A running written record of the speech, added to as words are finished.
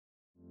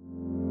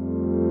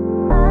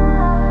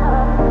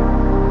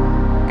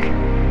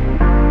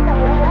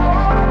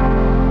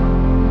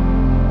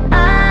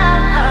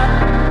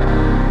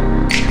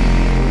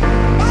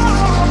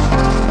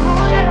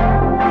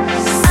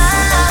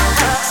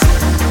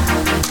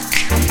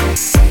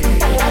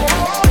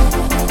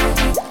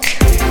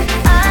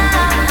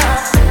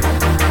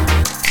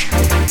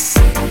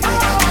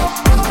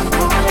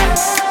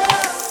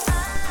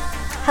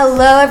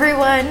Hello,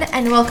 everyone,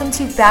 and welcome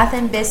to Bath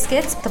and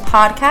Biscuits, the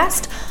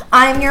podcast.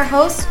 I'm your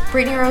host,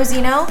 Brittany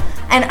Rosino,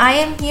 and I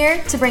am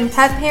here to bring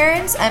pet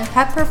parents and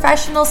pet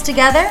professionals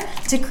together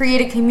to create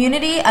a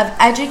community of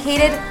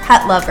educated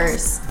pet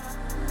lovers.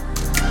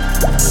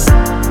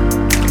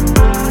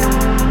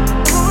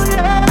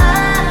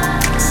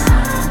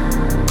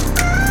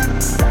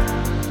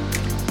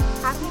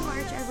 Happy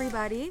March,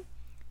 everybody.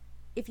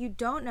 If you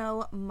don't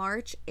know,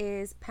 March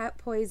is Pet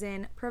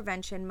Poison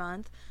Prevention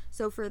Month.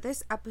 So for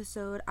this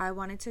episode, I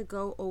wanted to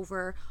go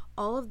over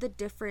all of the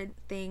different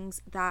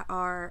things that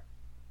are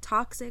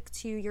toxic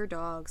to your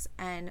dogs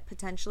and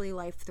potentially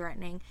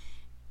life-threatening,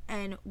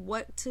 and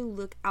what to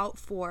look out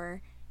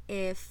for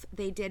if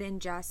they did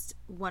ingest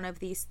one of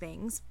these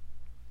things.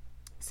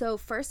 So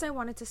first, I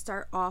wanted to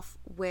start off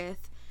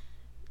with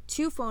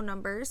 2 phone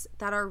numbers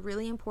that are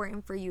really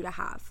important for you to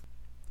have.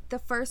 The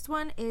first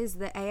one is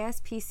the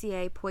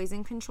ASPCA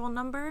poison control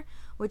number,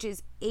 which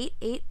is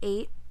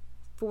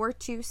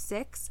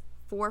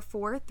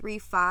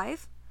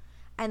 888-426-4435,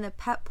 and the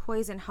Pet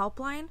Poison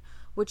Helpline,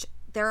 which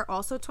they're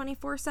also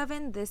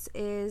 24/7. This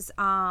is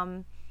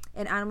an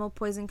animal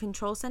poison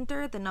control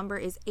center. The number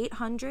is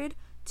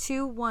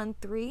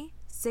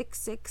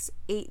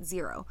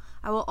 800-213-6680.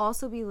 I will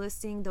also be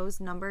listing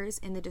those numbers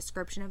in the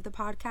description of the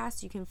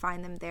podcast. You can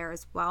find them there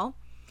as well.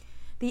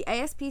 The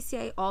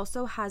ASPCA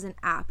also has an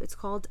app. It's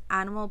called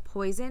Animal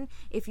Poison.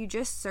 If you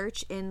just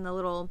search in the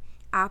little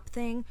app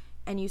thing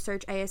and you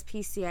search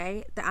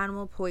ASPCA, the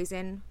Animal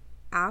Poison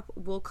app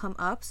will come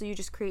up. So you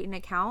just create an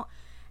account.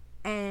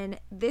 And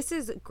this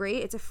is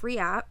great. It's a free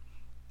app.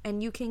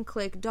 And you can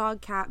click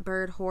dog, cat,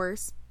 bird,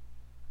 horse.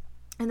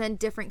 And then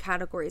different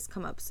categories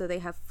come up. So they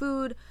have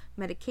food,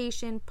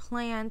 medication,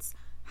 plants,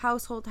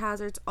 household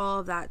hazards, all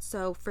of that.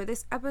 So for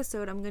this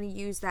episode, I'm going to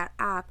use that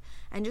app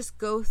and just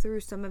go through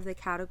some of the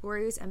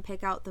categories and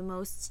pick out the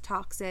most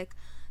toxic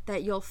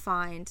that you'll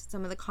find,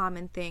 some of the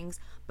common things.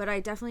 But I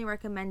definitely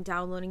recommend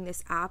downloading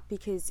this app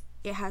because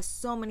it has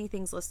so many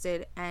things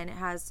listed and it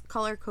has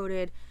color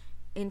coded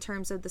in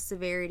terms of the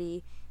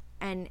severity,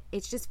 and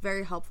it's just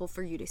very helpful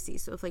for you to see.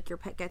 So if like your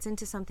pet gets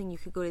into something, you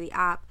could go to the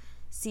app,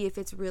 see if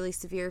it's really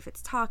severe, if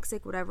it's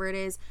toxic, whatever it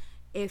is.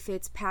 If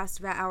it's past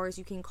vet hours,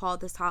 you can call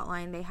this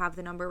hotline. They have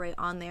the number right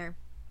on there.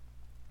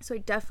 So I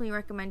definitely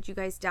recommend you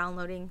guys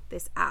downloading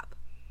this app.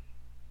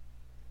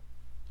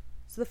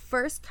 So the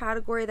first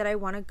category that I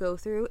want to go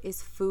through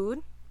is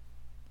food.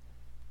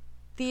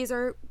 These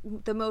are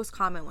the most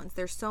common ones.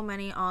 There's so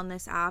many on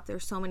this app.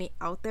 There's so many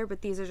out there,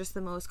 but these are just the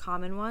most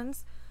common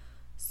ones.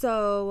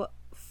 So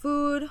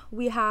food,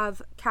 we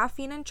have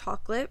caffeine and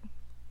chocolate.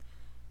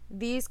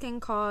 These can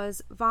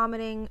cause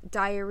vomiting,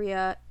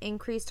 diarrhea,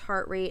 increased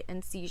heart rate,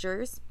 and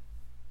seizures.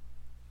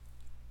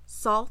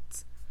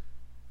 Salt,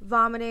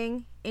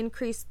 vomiting,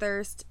 increased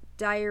thirst,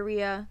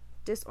 diarrhea,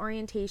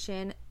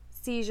 disorientation,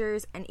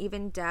 seizures, and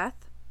even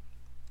death.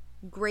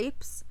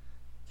 Grapes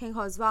can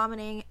cause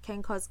vomiting,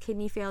 can cause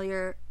kidney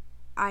failure.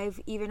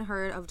 I've even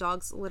heard of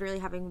dogs literally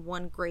having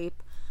 1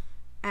 grape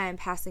and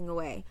passing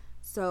away.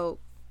 So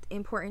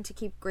important to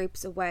keep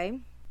grapes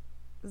away.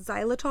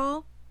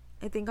 Xylitol,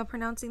 I think I'm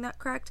pronouncing that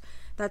correct.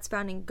 That's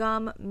found in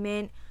gum,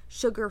 mint,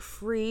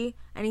 sugar-free,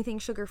 anything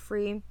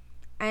sugar-free,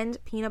 and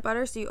peanut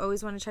butter. So you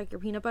always want to check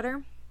your peanut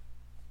butter.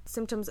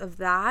 Symptoms of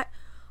that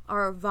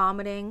are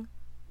vomiting,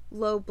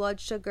 low blood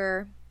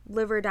sugar,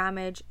 liver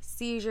damage,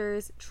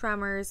 seizures,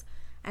 tremors,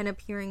 and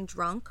appearing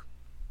drunk.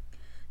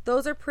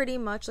 Those are pretty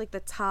much like the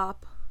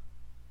top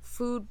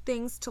food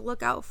things to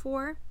look out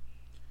for.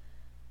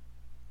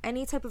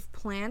 Any type of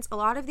plants. A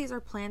lot of these are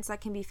plants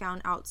that can be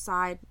found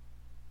outside.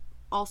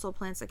 Also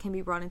plants that can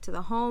be brought into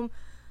the home.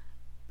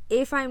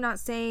 If I'm not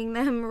saying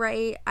them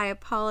right, I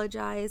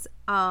apologize.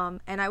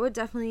 And I would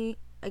definitely,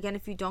 again,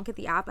 if you don't get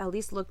the app, at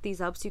least look these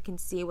up so you can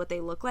see what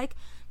they look like.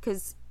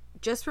 Because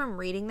just from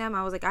reading them,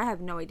 I was like, I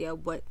have no idea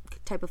what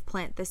type of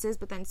plant this is.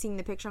 But then seeing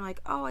the picture, I'm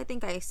like, oh, I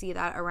think I see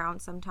that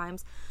around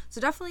sometimes. So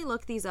definitely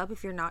look these up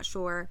if you're not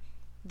sure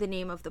the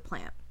name of the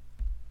plant.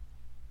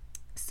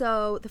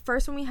 So the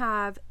first one we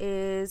have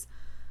is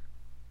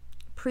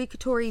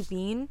precatory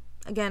bean.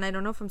 Again, I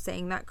don't know if I'm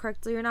saying that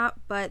correctly or not,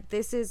 but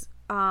this is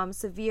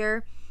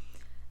severe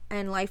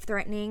and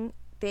life-threatening.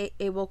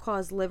 It will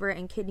cause liver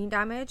and kidney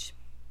damage.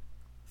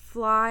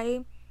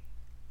 Fly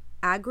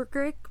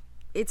agaric.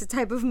 It's a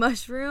type of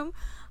mushroom.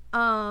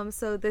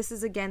 So this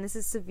is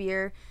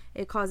severe.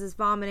 It causes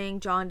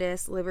vomiting,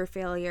 jaundice, liver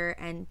failure,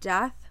 and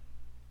death.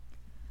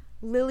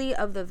 Lily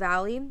of the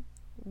valley.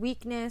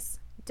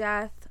 Weakness,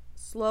 death,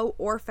 slow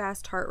or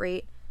fast heart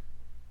rate.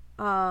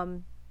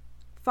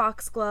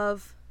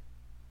 Foxglove.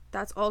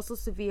 That's also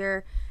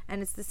severe,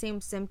 and it's the same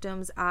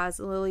symptoms as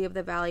lily of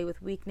the valley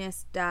with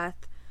weakness,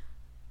 death,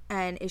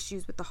 and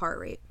issues with the heart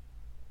rate.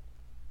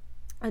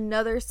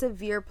 Another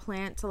severe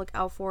plant to look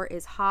out for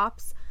is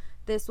hops.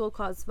 This will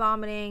cause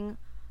vomiting,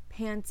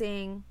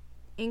 panting,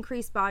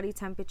 increased body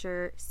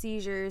temperature,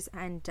 seizures,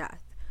 and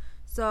death.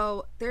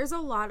 So there's a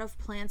lot of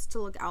plants to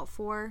look out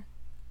for.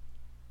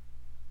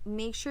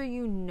 Make sure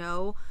you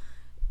know,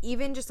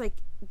 even just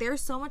like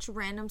there's so much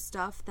random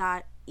stuff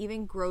that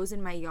even grows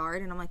in my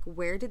yard and I'm like,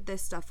 where did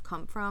this stuff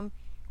come from?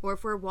 Or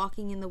if we're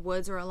walking in the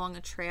woods or along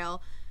a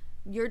trail,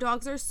 your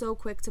dogs are so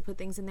quick to put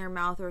things in their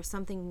mouth or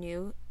something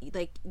new,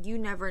 like you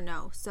never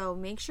know. So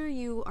make sure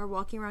you are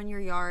walking around your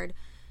yard.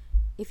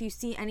 If you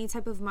see any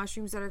type of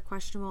mushrooms that are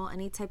questionable,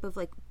 any type of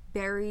like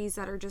berries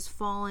that are just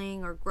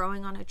falling or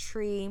growing on a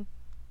tree,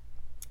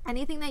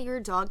 anything that your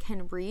dog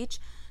can reach,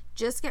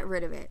 just get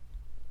rid of it.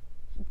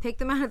 Pick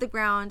them out of the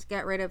ground,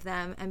 get rid of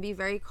them, and be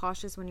very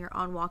cautious when you're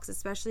on walks,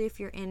 especially if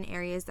you're in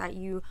areas that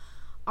you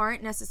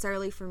aren't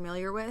necessarily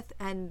familiar with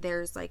and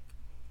there's like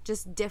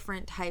just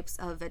different types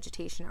of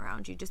vegetation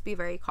around you. Just be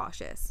very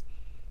cautious.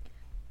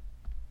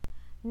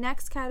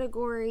 Next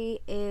category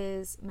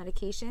is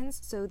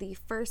medications. So the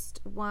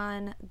first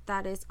one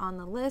that is on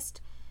the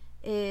list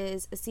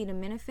is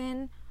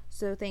acetaminophen.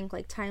 So think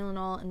like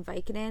Tylenol and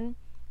Vicodin.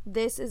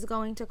 This is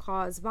going to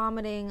cause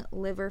vomiting,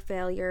 liver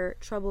failure,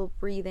 trouble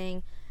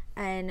breathing,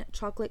 and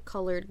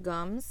chocolate-colored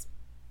gums.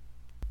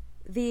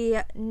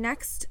 The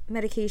next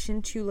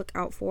medication to look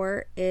out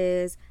for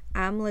is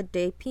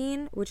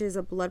amlodipine, which is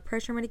a blood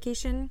pressure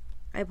medication.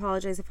 I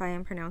apologize if I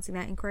am pronouncing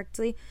that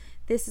incorrectly.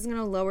 This is going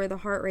to lower the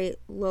heart rate,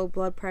 low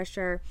blood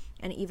pressure,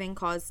 and even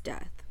cause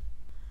death.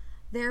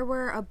 There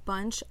were a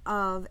bunch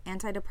of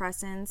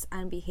antidepressants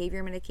and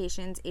behavior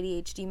medications,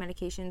 ADHD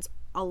medications,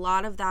 a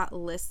lot of that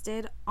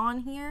listed on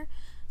here.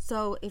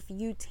 So if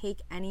you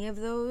take any of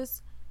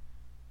those,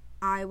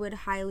 I would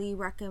highly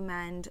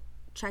recommend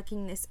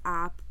checking this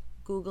app,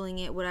 Googling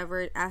it,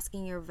 whatever,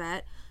 asking your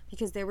vet,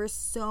 because there were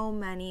so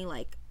many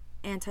like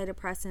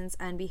antidepressants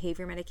and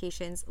behavior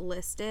medications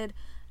listed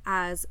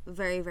as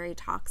very, very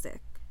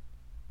toxic.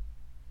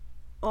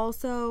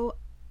 Also,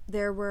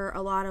 there were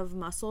a lot of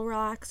muscle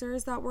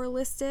relaxers that were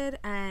listed,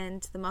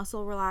 and the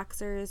muscle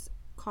relaxers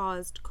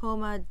caused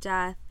coma,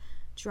 death,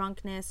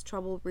 drunkenness,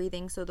 trouble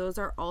breathing. So those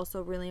are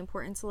also really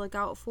important to look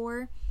out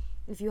for.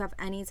 If you have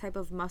any type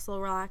of muscle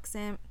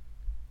relaxant,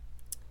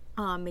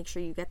 make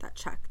sure you get that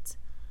checked.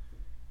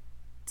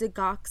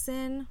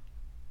 Digoxin,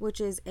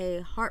 which is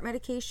a heart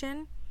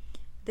medication.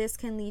 This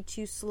can lead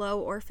to slow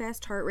or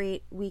fast heart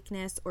rate,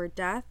 weakness, or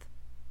death.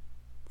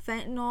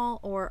 Fentanyl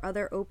or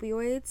other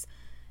opioids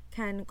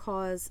can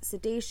cause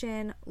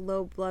sedation,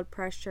 low blood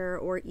pressure,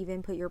 or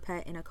even put your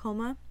pet in a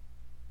coma.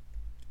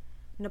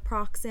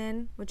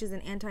 Naproxen, which is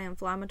an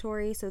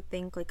anti-inflammatory, so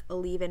think like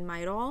Aleve and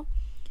Midol.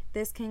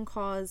 This can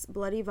cause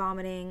bloody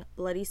vomiting,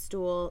 bloody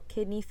stool,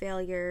 kidney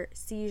failure,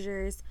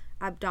 seizures,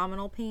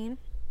 abdominal pain.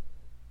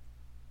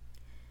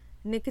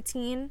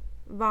 Nicotine,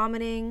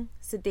 vomiting,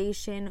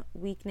 sedation,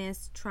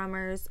 weakness,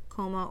 tremors,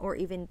 coma, or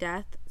even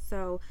death.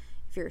 So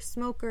if you're a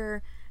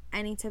smoker,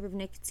 any type of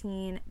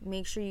nicotine,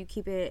 make sure you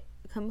keep it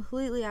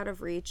completely out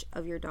of reach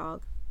of your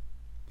dog.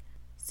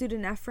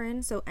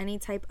 Pseudoephedrine, so any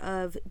type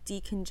of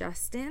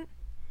decongestant,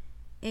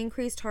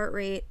 increased heart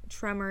rate,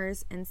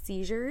 tremors, and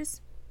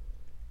seizures.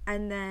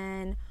 And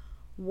then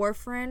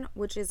warfarin,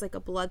 which is like a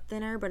blood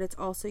thinner, but it's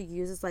also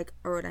used as like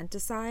a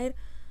rodenticide.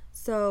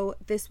 So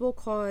this will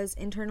cause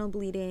internal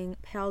bleeding,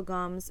 pale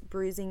gums,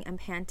 bruising, and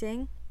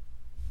panting.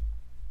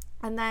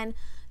 And then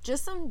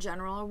just some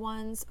general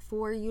ones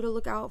for you to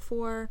look out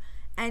for.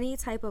 Any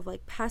type of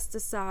like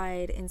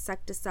pesticide,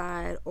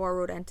 insecticide, or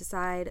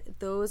rodenticide,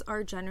 those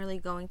are generally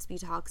going to be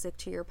toxic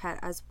to your pet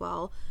as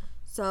well.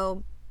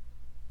 So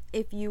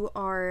if you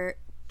are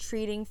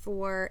treating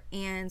for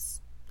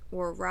ants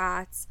or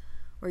rats,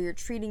 or you're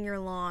treating your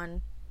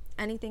lawn,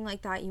 anything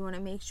like that, you want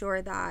to make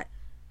sure that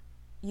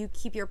you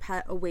keep your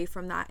pet away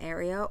from that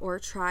area or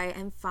try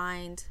and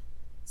find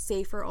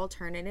safer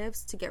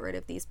alternatives to get rid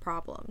of these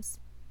problems.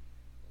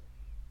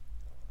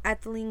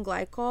 Ethylene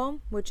glycol,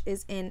 which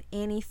is in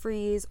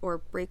antifreeze or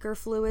breaker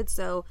fluid.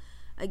 So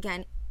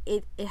again,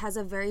 it has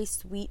a very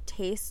sweet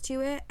taste to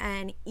it,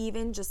 and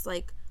even just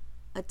like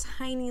a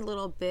tiny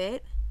little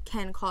bit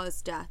can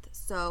cause death.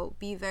 So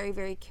be very,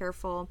 very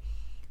careful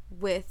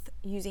with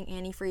using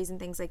antifreeze and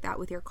things like that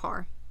with your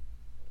car.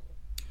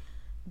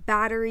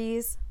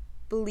 Batteries,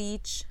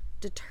 bleach,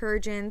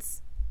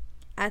 detergents,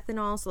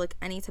 ethanol, so like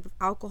any type of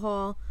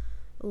alcohol,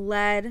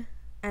 lead,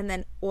 and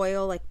then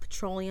oil like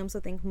petroleum, so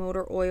think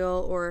motor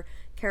oil or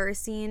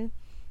kerosene.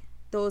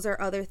 Those are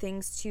other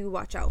things to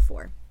watch out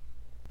for.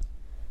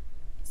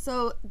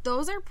 So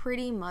those are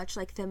pretty much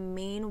like the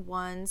main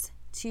ones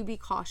to be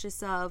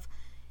cautious of.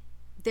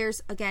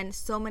 There's, again,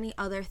 so many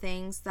other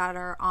things that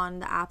are on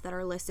the app that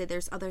are listed.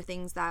 There's other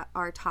things that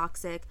are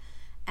toxic.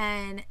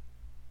 And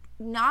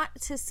not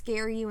to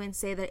scare you and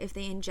say that if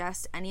they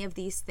ingest any of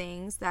these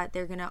things that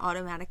they're going to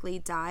automatically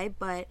die,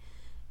 but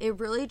it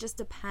really just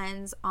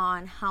depends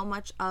on how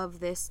much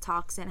of this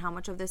toxin, how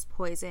much of this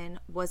poison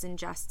was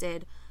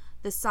ingested,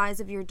 the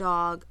size of your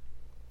dog,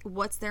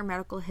 what's their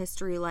medical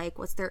history like,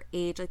 what's their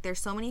age. Like,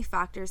 there's so many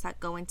factors that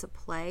go into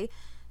play.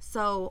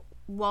 So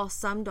while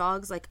some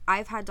dogs, like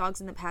I've had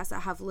dogs in the past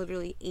that have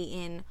literally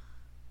eaten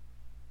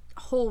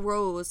whole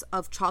rows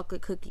of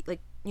chocolate cookie,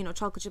 like, you know,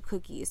 chocolate chip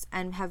cookies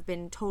and have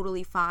been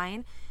totally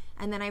fine.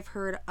 And then I've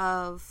heard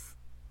of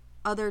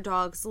other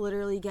dogs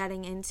literally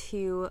getting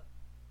into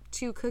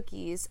 2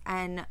 cookies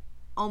and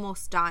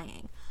almost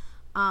dying.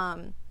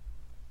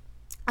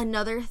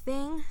 Another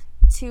thing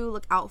to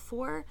look out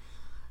for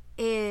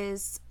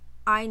is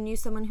I knew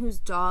someone whose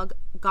dog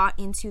got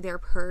into their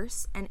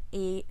purse and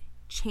ate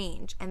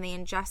change, and they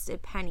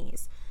ingested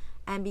pennies.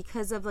 And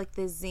because of like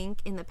the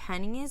zinc in the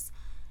pennies,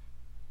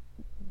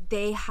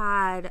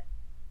 it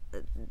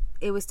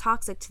was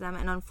toxic to them,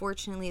 and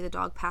unfortunately the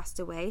dog passed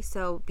away.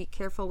 So be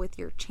careful with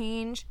your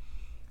change.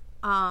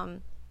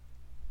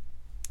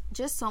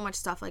 Just so much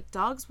stuff. Like,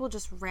 dogs will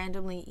just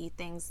randomly eat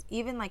things.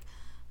 Even like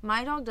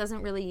my dog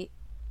doesn't really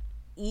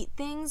eat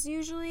things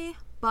usually,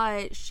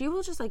 but she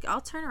will just like,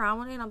 I'll turn around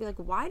one day and I'll be like,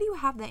 why do you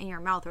have that in your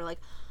mouth? Or like,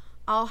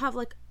 I'll have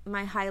like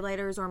my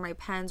highlighters or my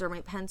pens or my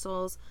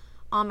pencils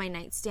on my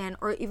nightstand,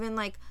 or even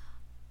like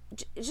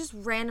just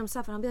random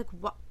stuff, and I'll be like,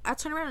 what? I'll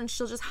turn around and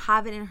she'll just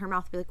have it in her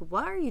mouth, be like,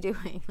 what are you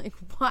doing? Like,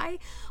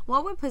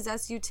 what would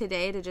possess you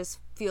today to just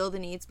feel the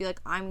need to be like,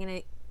 I'm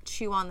gonna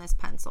chew on this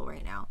pencil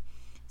right now?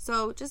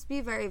 So just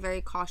be very,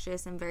 very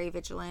cautious and very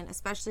vigilant,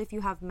 especially if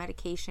you have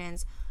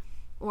medications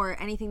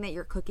or anything that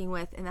you're cooking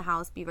with in the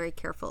house. Be very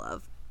careful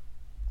of.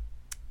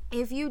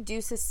 If you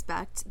do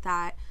suspect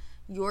that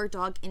your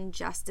dog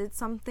ingested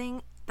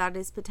something that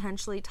is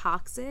potentially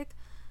toxic,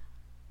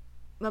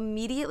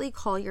 immediately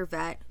call your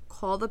vet.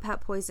 Call the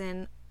pet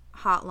poison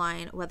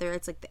hotline, whether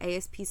it's like the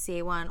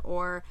ASPCA one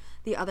or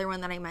the other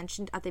one that I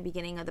mentioned at the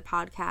beginning of the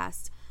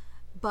podcast.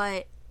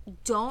 But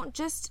don't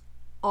just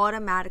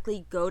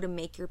automatically go to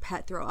make your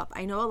pet throw up.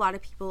 I know a lot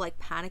of people like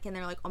panic and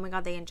they're like, oh my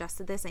god, they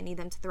ingested this, I need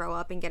them to throw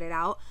up and get it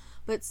out.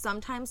 But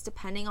sometimes,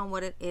 depending on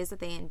what it is that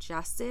they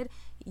ingested,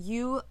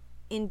 you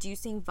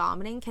inducing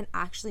vomiting can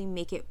actually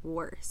make it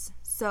worse.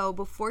 So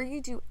before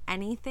you do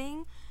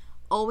anything,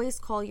 always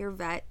call your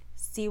vet,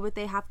 see what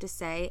they have to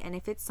say, and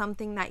if it's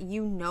something that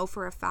you know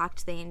for a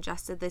fact they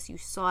ingested this, you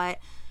saw it,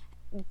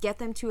 get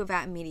them to a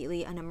vet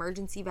immediately, an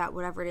emergency vet,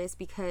 whatever it is,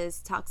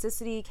 because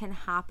toxicity can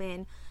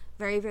happen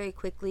very, very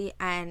quickly,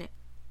 and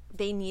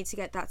they need to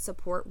get that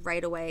support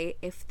right away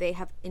if they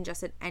have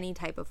ingested any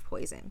type of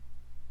poison.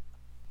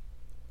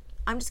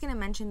 I'm just going to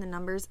mention the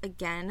numbers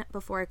again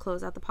before I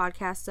close out the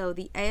podcast. So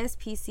the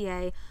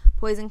ASPCA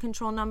poison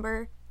control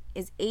number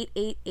is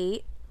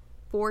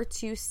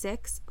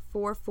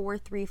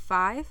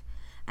 888-426-4435,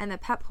 and the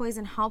pet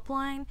poison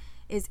helpline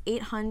is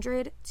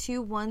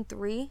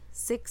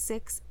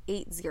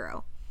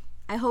 800-213-6680.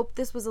 I hope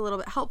this was a little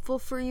bit helpful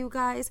for you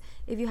guys.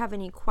 If you have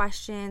any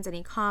questions,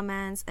 any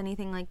comments,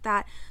 anything like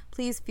that,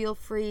 please feel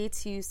free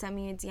to send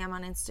me a DM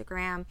on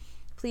Instagram.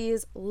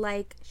 Please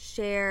like,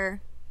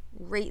 share,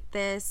 rate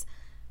this,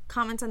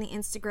 comment on the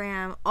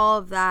Instagram, all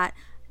of that.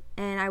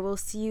 And I will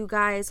see you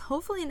guys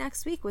hopefully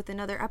next week with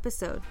another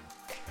episode.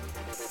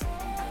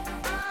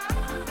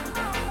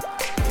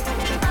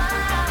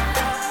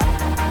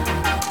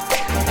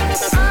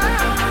 Bye.